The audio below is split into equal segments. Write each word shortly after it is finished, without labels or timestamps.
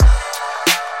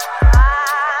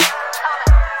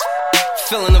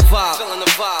Feeling the vibe.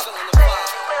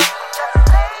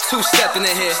 Two-step in the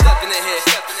here.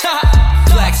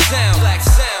 Blacksoundz.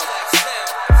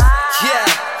 Yeah.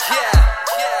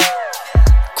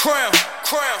 Crown.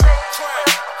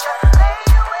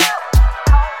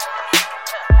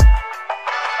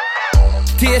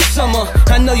 Dear summer,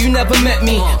 I know you never met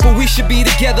me, but we should be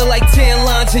together like tan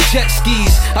lines and jet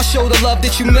skis. I show the love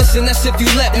that you missing, that's if you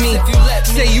let me.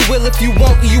 Say you will if you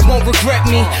won't, and you won't regret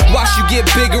me. Watch you get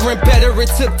bigger and better,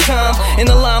 it took time. In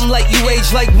the limelight you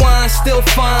age like wine, still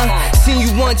fine. Seen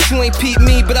you once, you ain't peep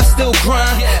me, but I still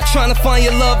grind. Trying to find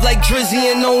your love like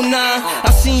Drizzy in 09. I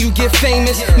seen you get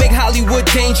famous, make Hollywood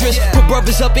dangerous, put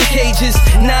brothers up in cages.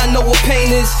 Now I know what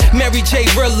pain is. Mary J,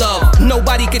 real love,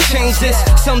 nobody could change this.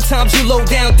 Sometimes you low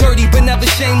down dirty but never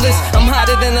shameless. I'm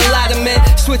hotter than a lot of men.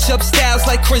 Switch up styles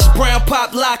like Chris Brown,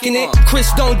 pop locking it.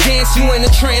 Chris don't dance, you in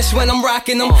a trance when I'm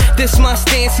rocking them. This my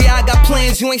stance, yeah, I got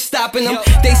plans, you ain't stopping them.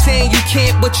 They saying you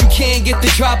can't, but you can get the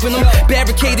drop in them.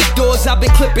 Barricaded doors, I've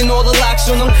been clipping all the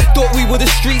locks on them. Thought we were the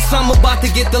streets, I'm about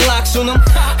to get the locks on them.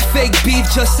 Fake beef,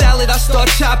 just salad, I start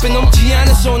chopping them.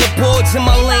 Giannis on the boards in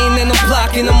my lane and I'm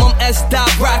blocking them. I'm S-Dot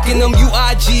rocking them. You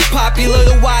IG popular,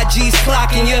 the YG's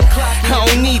clocking ya. I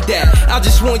don't need that, I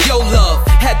just want your love.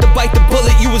 Had to bite the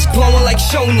bullet, you was glowing like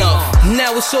show enough.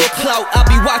 Now it's all clout, I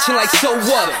be watching like so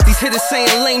what. These hitters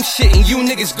saying lame shit and you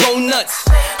niggas go nuts.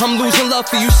 I'm losing love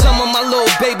for you, summer, my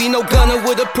little baby. No gunner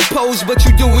would've proposed, but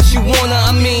you do what you wanna.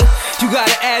 I mean, you got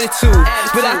an attitude,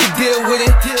 but I can deal with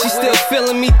it. She still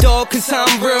feeling me, dog, cause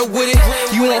I'm real with it.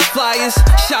 You on flyers,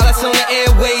 shout outs on the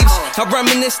airwaves. I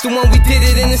reminisce the one we did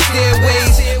it in the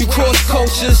stairways. You cross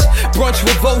cultures, brunch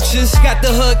with vultures. Got the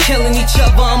hood killing each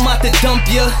other, I'm out to dump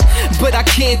ya, but I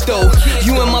can't though.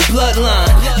 You in my bloodline,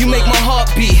 you make my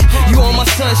heart beat. You on my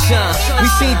sunshine. We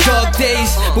seen dark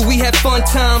days, but we had fun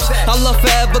times. I love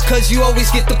forever cause you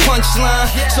always get the punchline.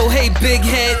 So hey big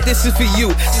head, this is for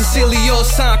you. Sincerely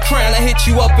yours, sign crown, I hit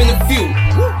you up in a few.